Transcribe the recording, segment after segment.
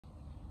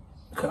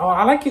Oh,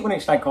 I like it when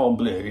it's like all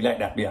blurry, like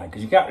that behind,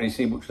 because you can't really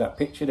see much of that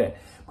picture there.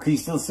 Can you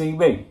still see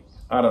me?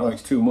 I don't know,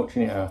 it's too much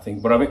in it, I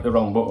think, but I've hit the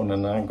wrong button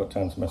and I ain't got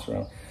time to mess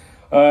around.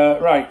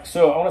 Right,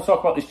 so I want to talk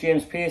about this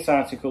James Pearce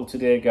article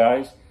today,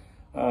 guys.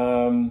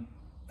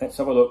 Let's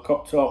have a look.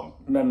 KopTalk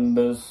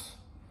members.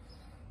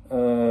 I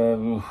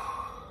don't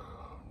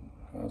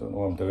know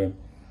what I'm doing.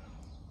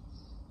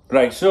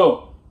 Right,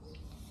 so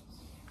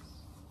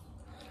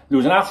there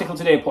was an article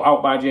today put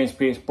out by James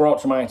Pearce,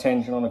 brought to my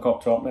attention on the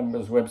KopTalk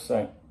members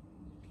website.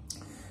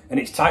 And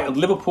it's titled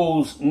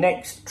Liverpool's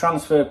Next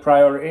Transfer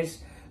Priorities,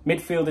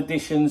 Midfield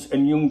Additions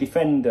and Young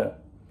Defender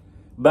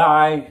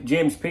by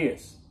James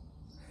Pearce.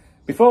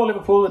 Before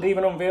Liverpool had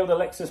even unveiled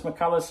Alexis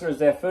McAllister as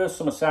their first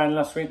summer signing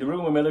last week, the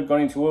rumour mill had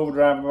gone into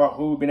overdrive about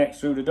who would be next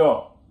through the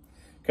door.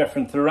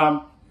 Catherine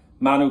Thuram,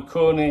 Manu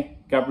Kone,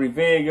 Gabri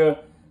Vega,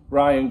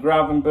 Ryan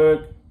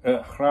Gravenberg,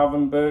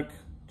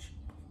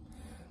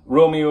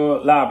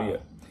 Romeo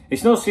Lavia.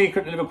 It's no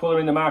secret that Liverpool are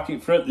in the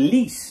market for at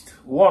least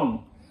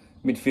one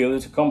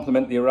midfielder to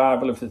complement the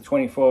arrival of the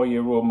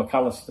 24-year-old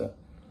McAllister.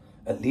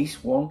 At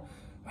least one?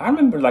 I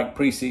remember like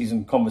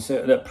pre-summer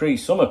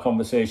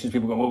conversations,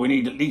 people going, well, we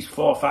need at least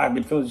 4 or 5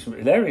 midfielders for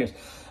areas.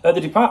 That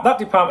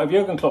department of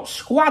Jurgen Klopp's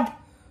squad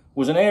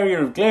was an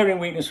area of glaring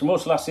weakness for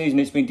most of last season.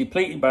 It's been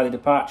depleted by the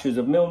departures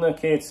of Milner,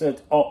 Keita,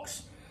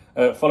 Ox,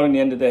 following the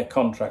end of their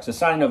contracts. The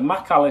signing of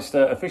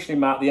McAllister officially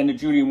marked the end of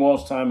Julian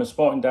Ward's time as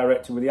sporting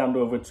director with the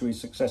handover to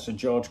his successor,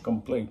 George,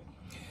 complete.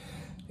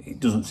 It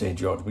doesn't say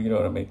George, but you know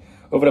what I mean.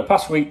 Over the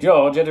past week,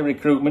 George, head of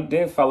recruitment,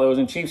 Dave Fallows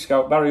and Chief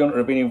Scout Barry Hunter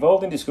have been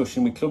involved in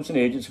discussion with clubs and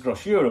agents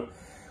across Europe.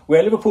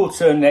 Where Liverpool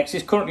turn next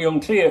is currently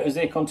unclear as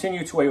they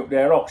continue to weigh up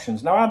their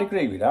options. Now, I'd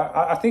agree with that.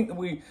 I think that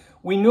we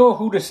know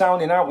who they're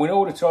sounding out, we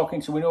know who they're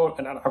talking to, we know,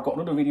 and I've got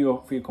another video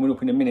for you coming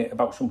up in a minute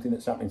about something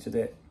that's happening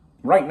today.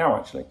 Right now,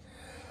 actually.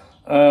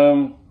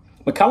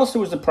 McAllister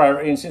was the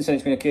priority, and since then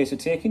it's been a case of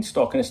taking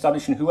stock and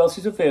establishing who else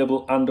is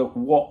available and at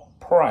what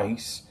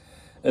price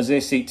as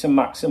they seek to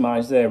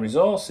maximise their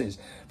resources.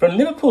 From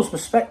Liverpool's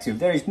perspective,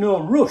 there is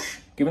no rush,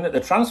 given that the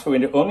transfer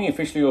window only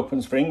officially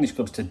opens for English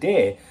clubs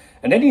today,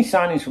 and any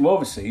signings from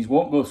overseas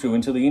won't go through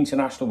until the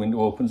international window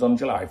opens on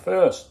July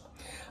 1st.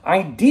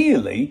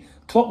 Ideally,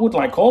 Klopp would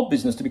like all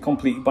business to be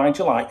completed by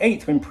July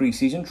 8th when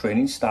pre-season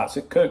training starts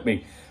at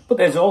Kirkby, but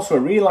there's also a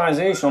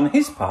realisation on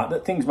his part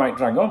that things might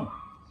drag on.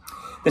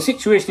 The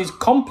situation is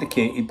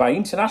complicated by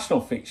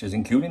international fixtures,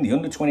 including the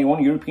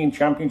Under-21 European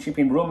Championship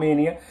in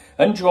Romania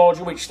and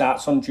Georgia, which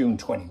starts on June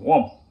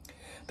 21.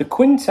 The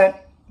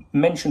quintet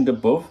mentioned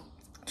above,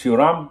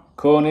 Thuram,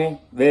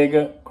 Kone,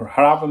 Vega,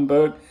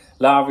 Gravenberg,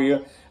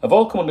 Lavia, have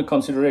all come under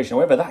consideration.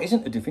 However, that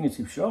isn't a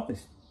definitive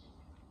shortlist.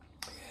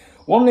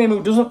 One name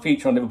who doesn't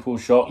feature on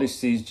Liverpool's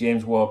shortlist is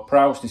James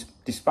Ward-Prowse,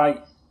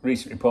 despite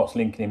recent reports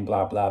linking him,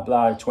 blah, blah,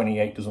 blah.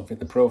 28 doesn't fit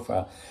the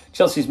profile.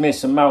 Chelsea's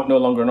Mason Mount, no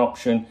longer an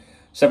option.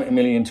 70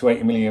 million to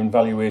 80 million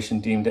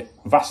valuation deemed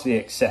vastly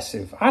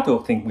excessive. I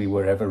don't think we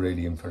were ever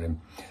really in for him.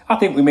 I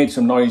think we made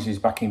some noises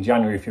back in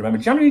January, if you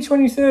remember. January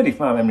 23rd, if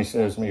my memory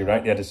serves me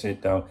right, they had to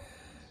sit down.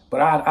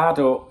 But I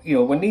don't, you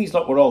know, when these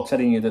lot were all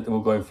telling you that they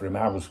were going for him,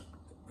 I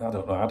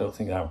don't know, I don't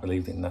think I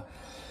believed in that.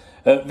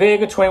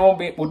 Vega,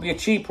 21, would be a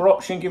cheaper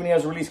option, given he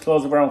has a release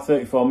clause of around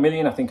 34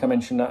 million. I think I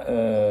mentioned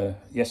that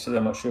yesterday,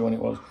 I'm not sure when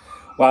it was.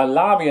 While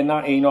Lavia,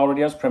 19,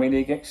 already has Premier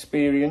League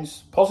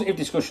experience. Positive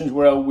discussions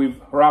were held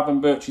with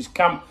Gravenberch's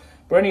camp,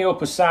 but any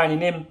hope of signing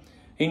him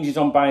hinges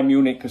on Bayern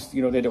Munich because,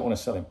 you know, they don't want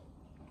to sell him.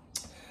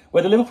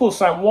 Whether Liverpool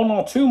sign 1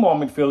 or 2 more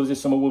midfielders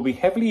this summer will be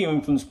heavily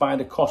influenced by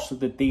the cost of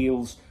the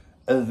deals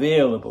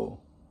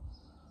available.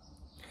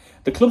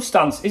 The club's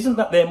stance isn't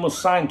that they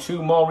must sign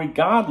 2 more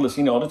regardless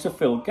in order to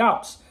fill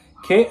gaps.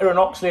 Keita and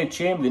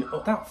Oxlade-Chamberlain,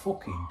 oh, that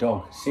fucking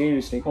dog,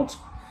 seriously, wants...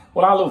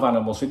 Well, I love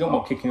animals, so we don't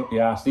want kicking up the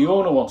arse. The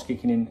owner wants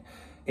kicking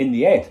in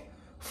the head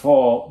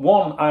for,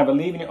 one, either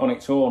leaving it on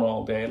its own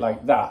all day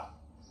like that,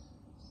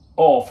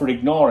 or for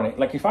ignoring it.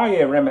 Like if I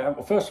hear Remy,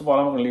 first of all,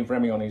 I'm not going to leave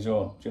Remy on his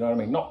own. Do you know what I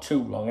mean? Not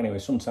too long anyway.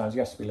 Sometimes he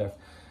has to be left.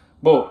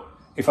 But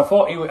if I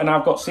thought and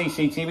I've got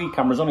CCTV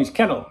cameras on his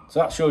kennel, so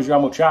that shows you how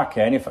much I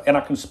care, and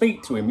I can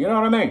speak to him, you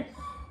know what I mean?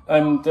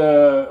 And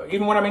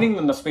even when I'm in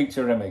England, I speak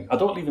to Remy. I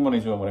don't leave him on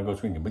his own when I go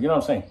to England, but you know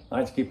what I'm saying? I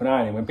like to keep an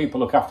eye on him. When people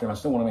look after him, I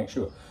still want to make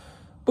sure.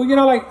 But, you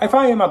know, like, if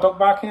I hear my dog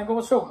barking, I go,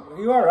 what's up?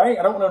 Are you all right?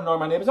 I don't want to annoy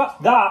my neighbours. That's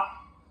that.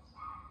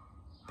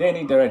 They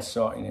need their heads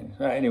sorting in.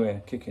 Right,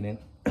 anyway, kicking in.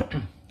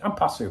 I'm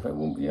passive.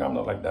 I'm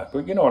not like that.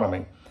 But you know what I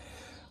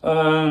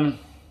mean.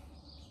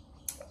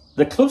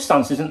 The club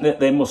stance isn't that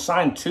they must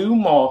sign 2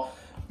 more,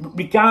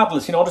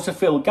 regardless, in order to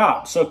fill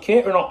gaps. So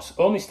Keita and Ox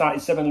only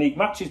started 7 league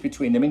matches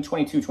between them in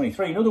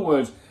 22-23. In other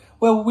words,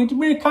 well,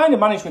 we kind of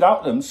managed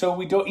without them, so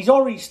we don't. He's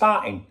already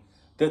starting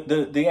the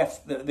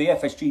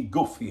FSG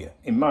guff here,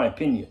 in my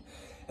opinion.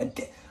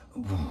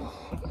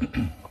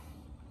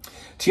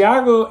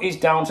 Thiago is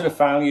down to the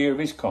final year of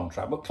his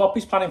contract, but Klopp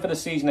is planning for the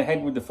season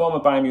ahead with the former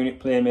Bayern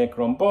Munich playmaker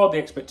on board. The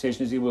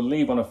expectation is he will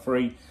leave on a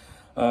free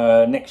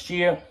next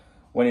year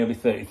when he'll be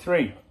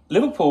 33.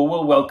 Liverpool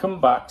will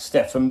welcome back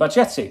Stefan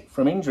Bajcetic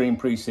from injury in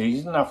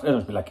pre-season.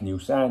 It'll be like a new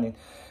signing.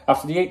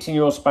 after the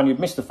 18-year-old Spaniard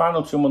missed the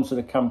final 2 months of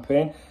the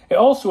campaign. It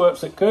also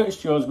hurts that Curtis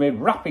Jones made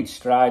rapid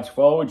strides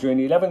forward during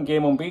the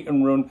 11-game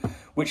unbeaten run,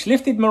 which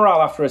lifted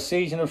morale after a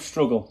season of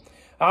struggle.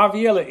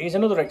 Arviela is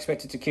another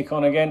expected to kick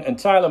on again, and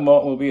Tyler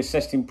Morton will be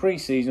assessed in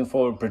pre-season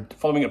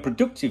following a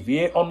productive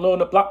year on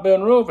loan at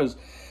Blackburn Rovers.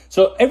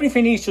 So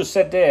everything he's just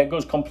said there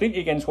goes completely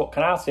against what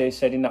Canate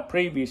said in that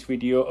previous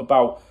video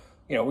about,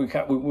 you know,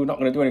 we're not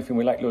going to do anything,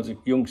 we like loads of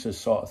youngsters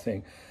sort of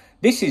thing.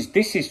 This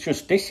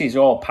is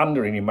all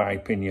pandering, in my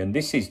opinion.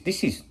 This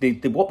is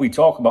what we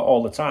talk about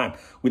all the time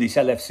with this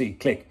LFC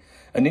clique.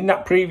 And in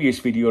that previous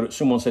video that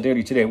someone said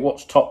earlier today,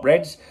 what's Top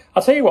Reds?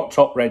 I'll tell you what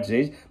Top Reds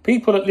is.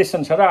 People that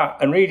listen to that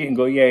and read it and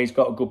go, yeah, he's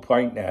got a good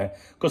point there,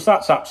 because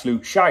that's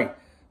absolute shite.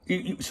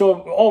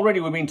 So already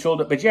we've been told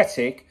that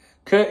Bajetic,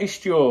 Curtis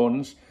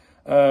Jones,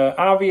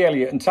 Harvey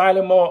Elliott and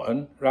Tyler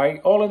Morton,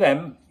 right, all of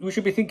them, we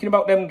should be thinking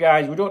about them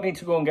guys. We don't need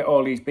to go and get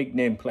all these big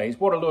name players.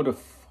 What a load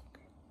of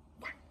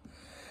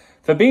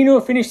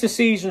Fabinho finished the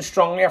season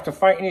strongly after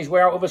fighting his way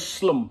out of a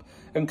slump,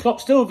 and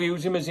Klopp still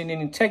views him as an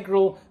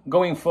integral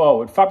going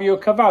forward. Fabio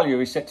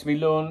Carvalho is set to be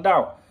loaned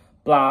out.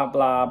 Blah,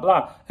 blah,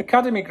 blah.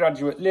 Academy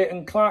graduate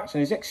Leighton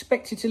Clarkson is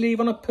expected to leave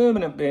on a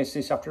permanent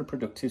basis after a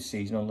productive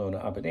season on loan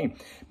at Aberdeen.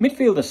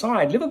 Midfield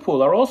aside,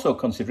 Liverpool are also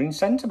considering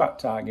centre-back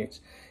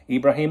targets.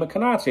 Ibrahima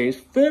Konate has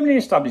firmly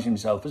established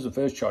himself as the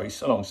first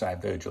choice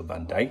alongside Virgil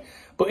van Dijk,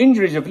 but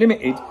injuries have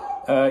limited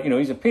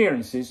his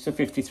appearances to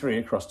 53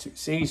 across 2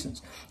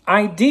 seasons.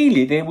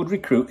 Ideally, they would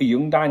recruit a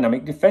young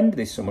dynamic defender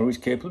this summer who is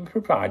capable of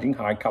providing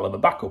high-calibre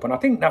backup, and I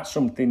think that's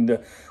something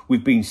that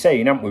we've been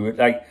saying, haven't we?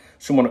 Like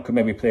someone that could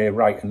maybe play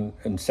right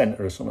and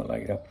centre or something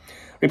like that.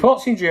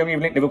 Reports in Germany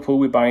have linked Liverpool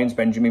with Bayern's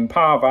Benjamin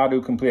Pavard,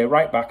 who can play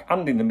right back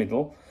and in the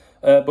middle,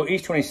 but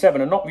he's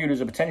 27 and not viewed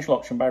as a potential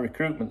option by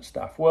recruitment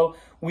staff. Well,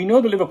 we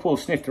know that Liverpool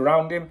sniffed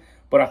around him,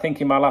 but I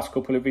think in my last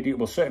couple of videos,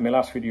 well, certainly my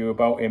last video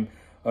about him,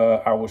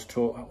 I was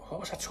told, what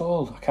was I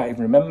told? I can't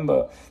even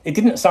remember. It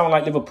didn't sound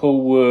like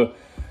Liverpool were,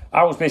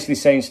 I was basically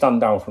saying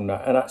stand down from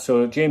that. And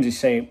so James is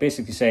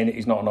basically saying that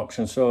he's not an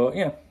option. So,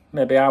 yeah,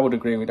 maybe I would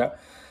agree with that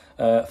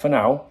for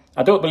now.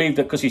 I don't believe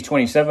that because he's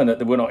 27 that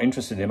they were not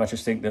interested in him. I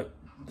just think that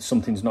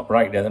something's not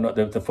right there.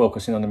 They're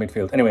focusing on the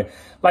midfield. Anyway,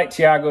 like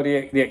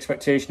Thiago, the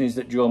expectation is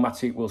that Joel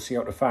Matip will see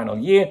out the final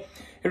year.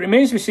 It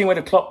remains to be seen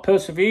whether Klopp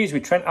perseveres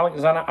with Trent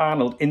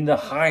Alexander-Arnold in the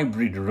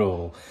hybrid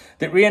role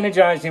that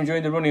re-energised him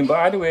during the run-in. But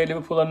either way,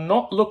 Liverpool are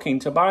not looking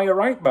to buy a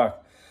right-back.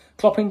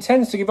 Klopp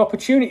intends to give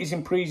opportunities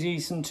in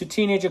pre-season to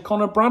teenager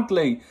Conor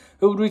Bradley,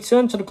 who would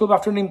return to the club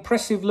after an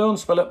impressive loan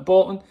spell at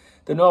Bolton.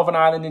 The Northern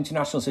Ireland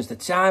international says the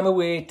time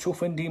away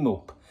toughened him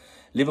up.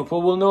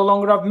 Liverpool will no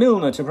longer have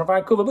Milner to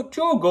provide cover, but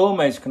Joe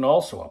Gomez can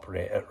also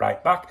operate at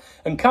right back.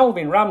 And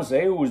Calvin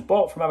Ramsey, who was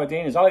bought from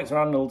Aberdeen as Alex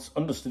Randall's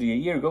understudy a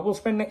year ago, will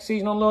spend next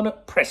season on loan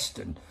at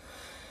Preston.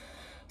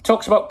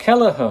 Talks about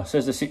Kelleher,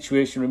 says the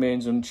situation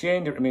remains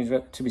unchanged. It remains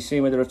to be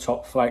seen whether a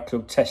top-flight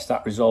club tests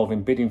that resolve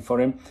in bidding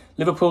for him.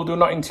 Liverpool do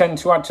not intend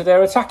to add to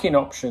their attacking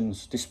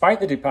options, despite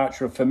the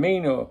departure of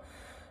Firmino.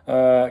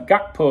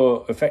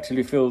 Gakpo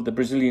effectively filled the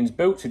Brazilian's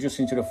boots,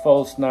 adjusting to the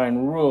false 9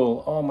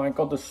 rule. Oh my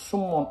God, there's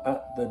someone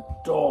at the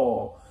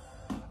door.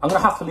 I'm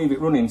going to have to leave it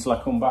running until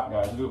I come back,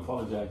 guys. I do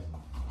apologise.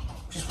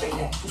 Just wait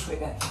there, just wait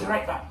there. Be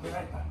right back, be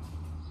right back.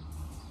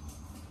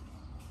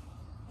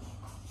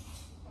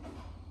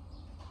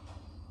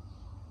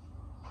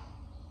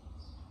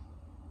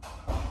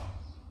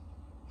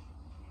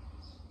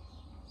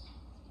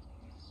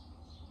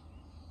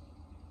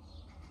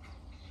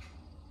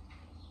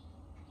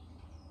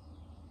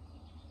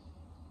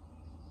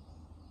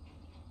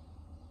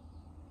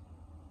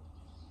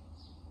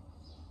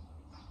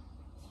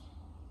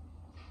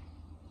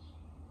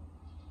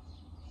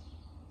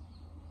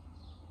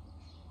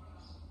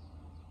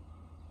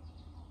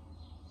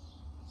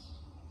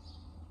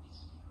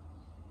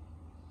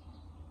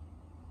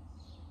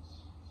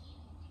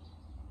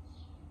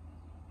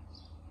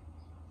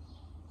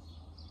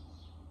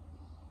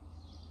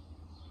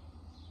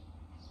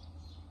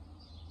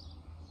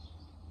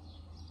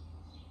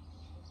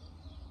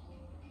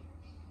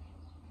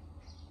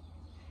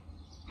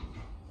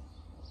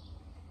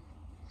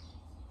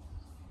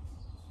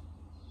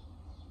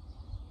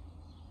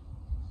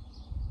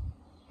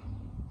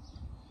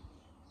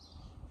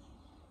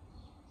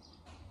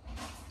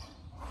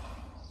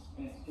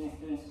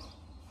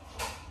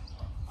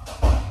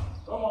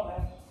 Come on,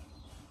 man.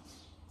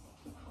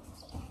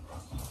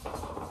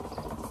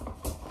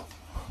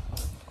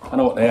 I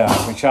know what they are,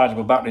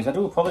 rechargeable batteries. I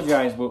do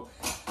apologise, but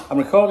I'm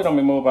recording on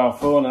my mobile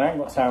phone and I ain't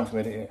got time to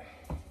edit it.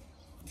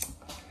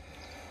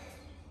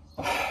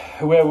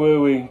 Where were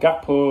we?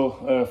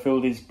 Gakpo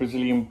filled his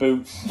Brazilian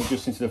boots,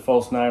 adjusting to the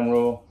false 9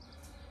 role.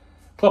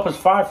 Klopp has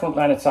 5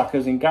 frontline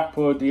attackers in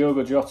Gakpo,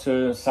 Diogo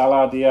Jota,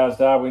 Salah, Diaz,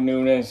 Darwin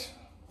Núñez.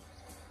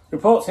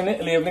 Reports in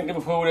Italy have linked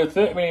Liverpool with a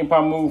 £30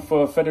 million move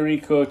for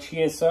Federico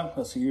Chiesa,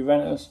 that's a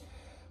Juventus,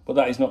 but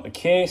that is not the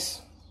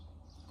case.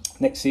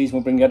 Next season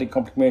will bring added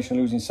complication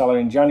losing Salah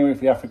in January for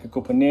the Africa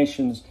Cup of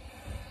Nations.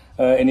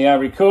 in the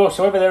Ivory Coast.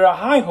 However, there are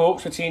high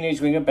hopes for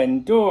teenage winger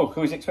Ben Doak,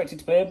 who is expected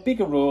to play a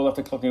bigger role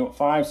after clocking up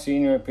 5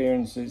 senior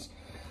appearances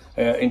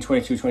in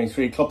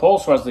 22-23. Klopp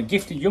also has the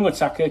gifted young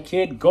attacker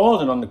Cade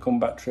Gordon on the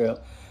comeback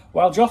trail,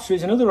 while Jota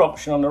is another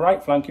option on the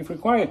right flank if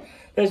required.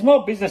 There's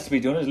more business to be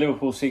done as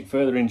Liverpool seek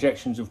further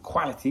injections of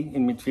quality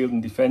in midfield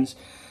and defence.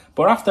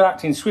 But after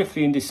acting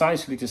swiftly and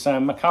decisively to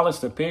sign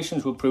McAllister,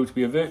 patience will prove to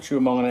be a virtue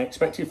among an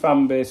expected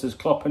fan base as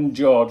Klopp and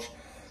George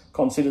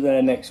consider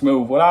their next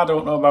move. Well, I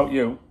don't know about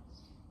you,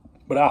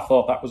 but I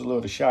thought that was a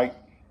load of shite.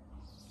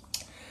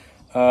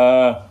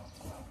 There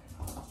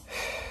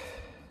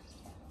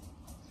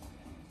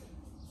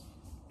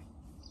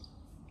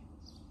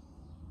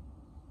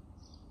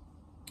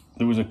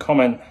was a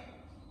comment.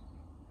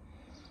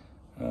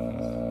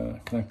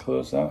 Can I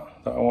close that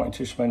I wanted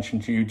to just mention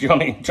to you?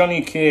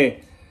 Johnny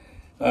K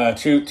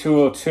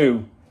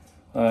 202.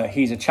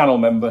 He's a channel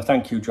member.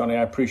 Thank you, Johnny.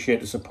 I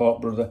appreciate the support,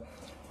 brother.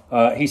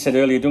 He said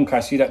earlier, Dunk, I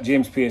see that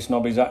James Pearce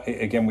knob is at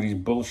it again with his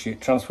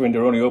bullshit. Transfer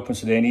window only opens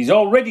today and he's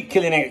already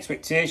killing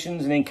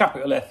expectations and in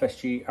capital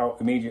FSG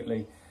out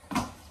immediately.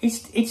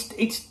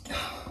 It's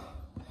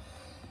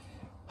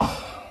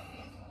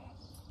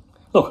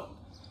Look,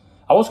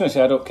 I was going to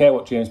say I don't care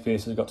what James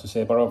Pearce has got to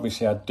say, but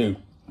obviously I do.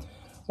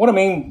 What I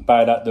mean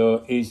by that,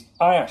 though, is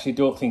I actually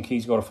don't think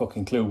he's got a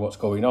fucking clue what's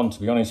going on, to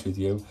be honest with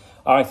you.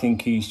 I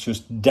think he's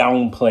just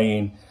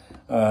downplaying,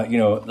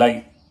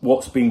 like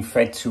what's being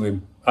fed to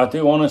him. I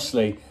do,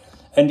 honestly.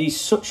 And he's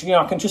such,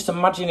 I can just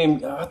imagine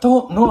him. I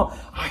don't know.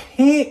 I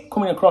hate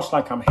coming across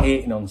like I'm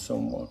hating on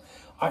someone.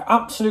 I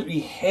absolutely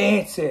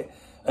hate it.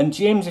 And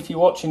James, if you're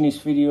watching this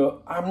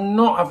video, I'm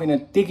not having a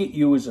dig at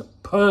you as a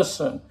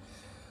person.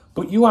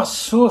 But you are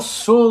so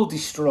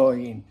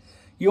soul-destroying.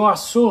 You are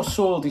so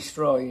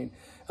soul-destroying.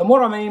 And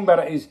what I mean by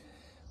that is,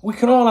 we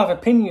can all have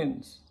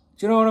opinions.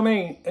 Do you know what I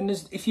mean? And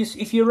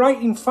if you're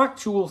writing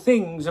factual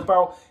things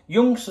about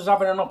youngsters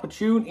having an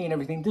opportunity and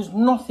everything, there's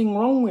nothing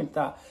wrong with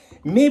that.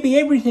 Maybe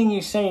everything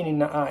you're saying in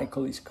that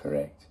article is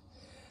correct.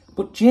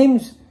 But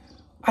James,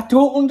 I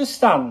don't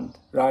understand,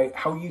 right,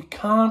 how you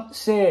can't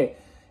say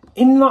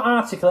in that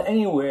article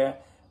anywhere,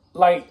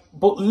 like,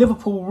 but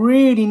Liverpool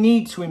really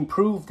need to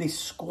improve this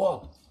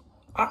squad.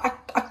 I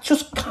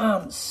just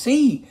can't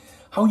see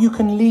how you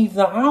can leave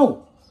that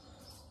out.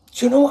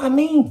 Do you know what I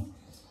mean?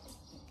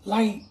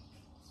 Like,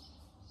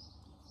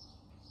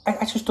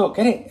 I just don't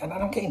get it. And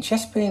I'm getting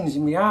chest pains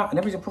in my heart and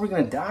everything's probably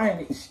going to die. I'm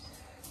getting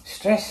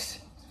stressed.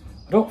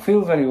 I don't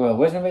feel very well.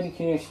 Where's my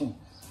medication?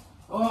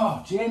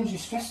 Oh, James, you're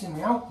stressing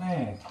me out,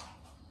 mate.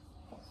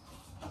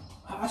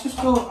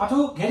 I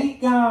don't get it,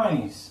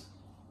 guys.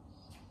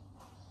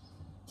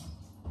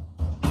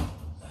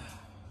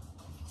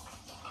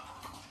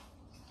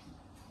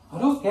 I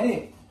don't get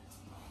it.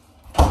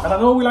 And I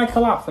know we like a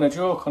laugh and a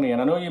joke on here,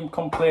 and I know you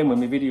complain when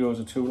my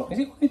videos are too long. Is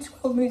it only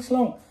 12 minutes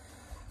long?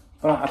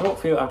 But I don't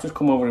feel, I've just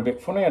come over a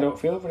bit funny. I don't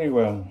feel very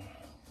well.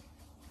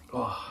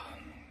 Oh.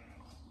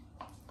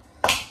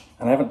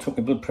 And I haven't took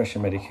my blood pressure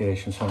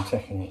medication, so I'm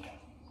taking it.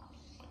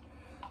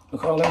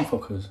 Look at all them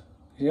fuckers.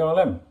 See all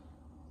them?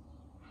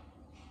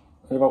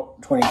 There's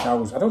about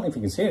 20,000. I don't know if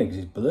you can see it because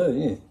it's blurred,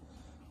 isn't it?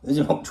 There's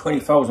about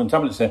 20,000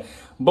 tablets there.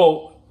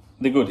 But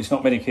they're good. It's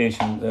not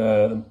medication.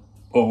 The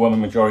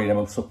overwhelming majority of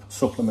them are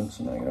supplements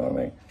and that, you know what I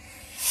mean?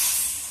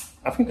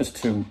 I think there's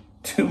two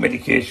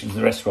medications,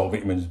 the rest are all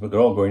vitamins, but they're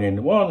all going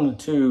in. 1,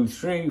 2,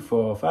 3,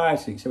 4, 5,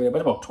 6, 7, 8,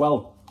 but about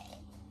 12.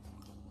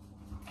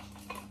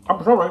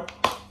 I'm sorry,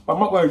 but I'm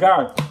not going to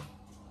die.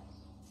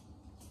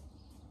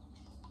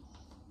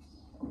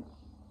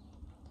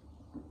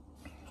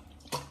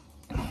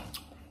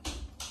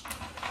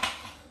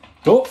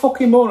 Don't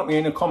fucking moan at me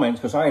in the comments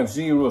because I have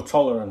zero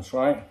tolerance,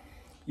 right?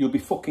 You'll be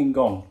fucking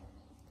gone.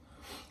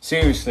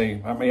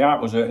 Seriously, my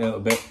heart was hurting a little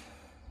bit.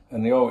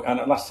 And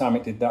last time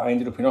it did that, I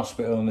ended up in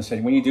hospital and they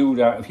said, when you do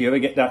that, if you ever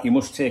get that, you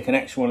must take an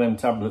extra one of them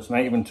tablets. And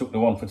I even took the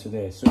one for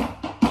today. So,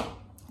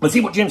 let's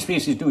see what James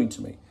Pearce is doing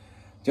to me.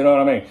 Do you know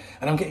what I mean?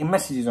 And I'm getting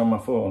messages on my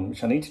phone,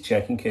 which I need to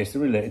check in case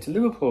they're related to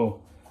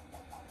Liverpool.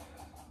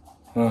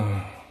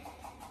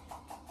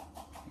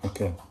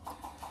 Okay.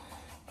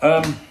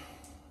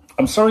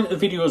 I'm sorry that the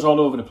video's all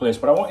over the place,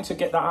 but I wanted to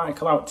get that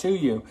article out to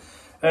you.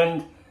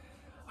 And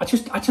I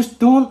just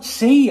don't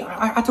see,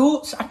 I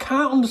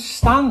can't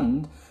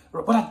understand,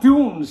 but I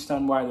do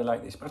understand why they're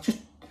like this. But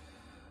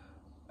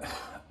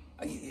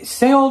I just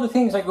say all the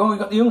things like, oh, we've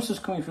got the youngsters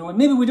coming through, and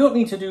maybe we don't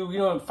need to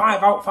do,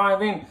 5 out,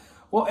 5 in,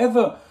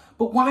 whatever.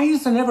 But why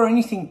is there never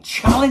anything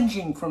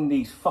challenging from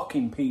these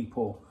fucking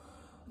people?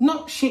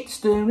 Not shit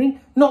stirring,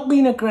 not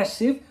being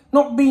aggressive,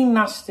 not being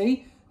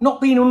nasty,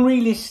 not being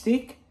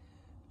unrealistic.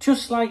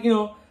 Just like,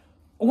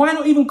 why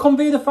not even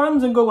convey the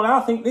fans and go, well, I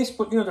think this,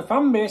 but, the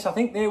fan base, I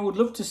think they would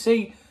love to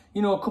see,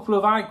 a couple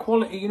of high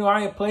quality,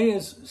 higher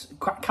players,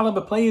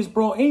 caliber players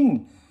brought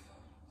in.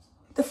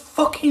 The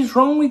fuck is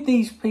wrong with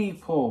these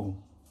people?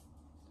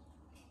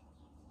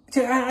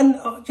 And,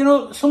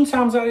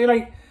 sometimes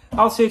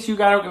I'll say to you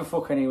guys, I don't give a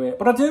fuck anyway.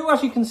 But I do,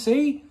 as you can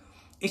see.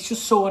 It's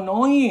just so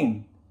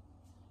annoying.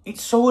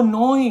 It's so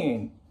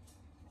annoying.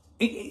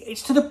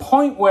 it's to the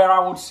point where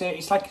I would say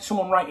it's like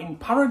someone writing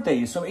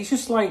parody. So it's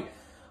just like,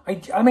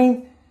 I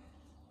mean,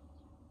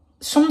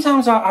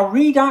 sometimes I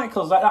read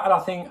articles like that and I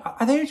think,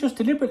 are they just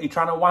deliberately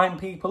trying to wind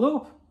people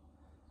up?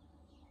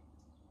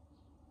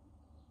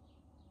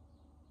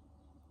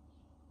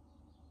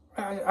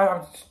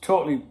 I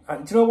totally... do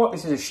you know what?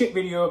 This is a shit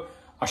video.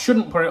 I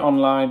shouldn't put it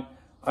online.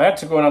 I had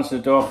to go and answer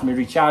the door for my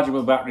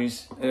rechargeable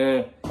batteries.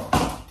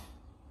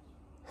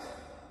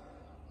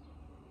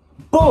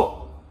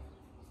 But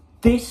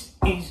this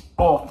is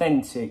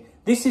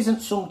authentic. This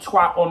isn't some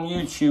twat on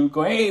YouTube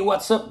going, hey,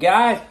 what's up,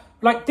 guys?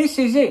 Like, this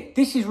is it.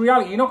 This is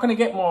reality. You're not going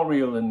to get more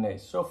real than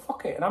this. So,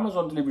 fuck it. An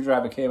Amazon delivery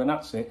driver came and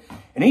that's it.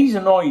 And he's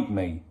annoyed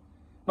me.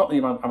 Not the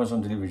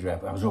Amazon delivery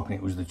driver. I was hoping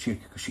it was the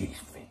chick because she's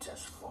fit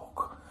as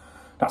fuck.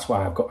 That's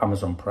why I've got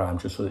Amazon Prime,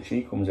 just so that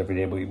she comes every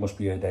day, but it must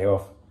be her day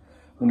off.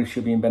 I wonder if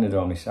she'll be in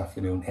Benidorm this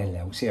afternoon.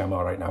 Hello. See, I'm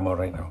all right now. I'm all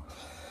right now.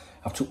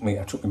 I took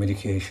my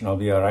medication. I'll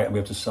be all right. I'll be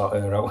able to sort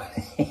her out.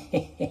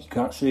 You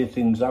can't say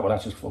things that, well,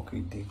 that's just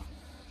fucking deep.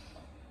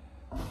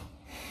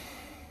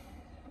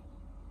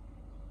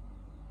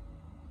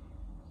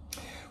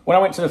 When I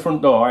went to the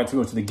front door, I had to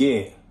go to the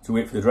gate to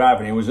wait for the driver,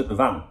 and he was at the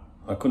van.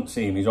 I couldn't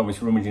see him. He's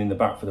obviously rummaging in the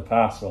back for the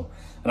parcel.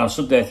 And I was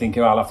stood there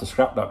thinking, oh, I'll have to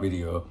scrap that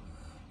video,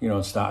 you know,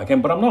 and start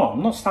again. But I'm not.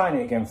 I'm not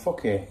starting it again.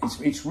 Fuck it.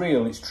 It's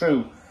real. It's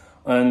true.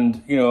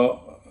 And, you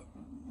know,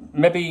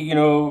 maybe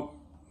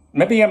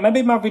my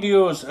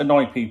videos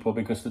annoy people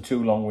because they're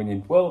too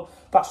long-winded. Well,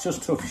 that's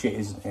just tough shit,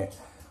 isn't it?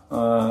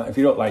 If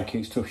you don't like it,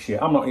 it's tough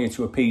shit. I'm not here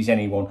to appease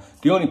anyone.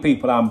 The only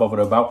people I'm bothered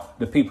about are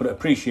the people that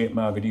appreciate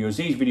my videos.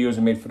 These videos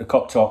are made for the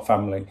KopTalk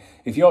family.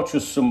 If you're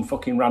just some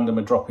fucking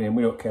randomer dropping in,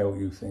 we don't care what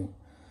you think.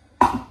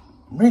 I'm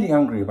really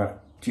angry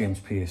about James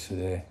Pearce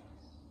today.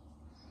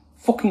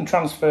 Fucking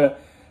transfer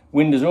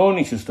windows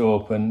only just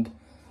opened.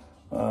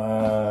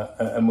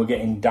 And we're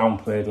getting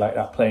downplayed like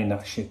that, playing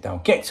that shit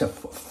down. Get to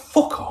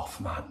fuck off,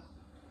 man.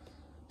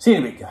 See you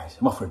in a bit, guys.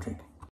 I'm off for a drink.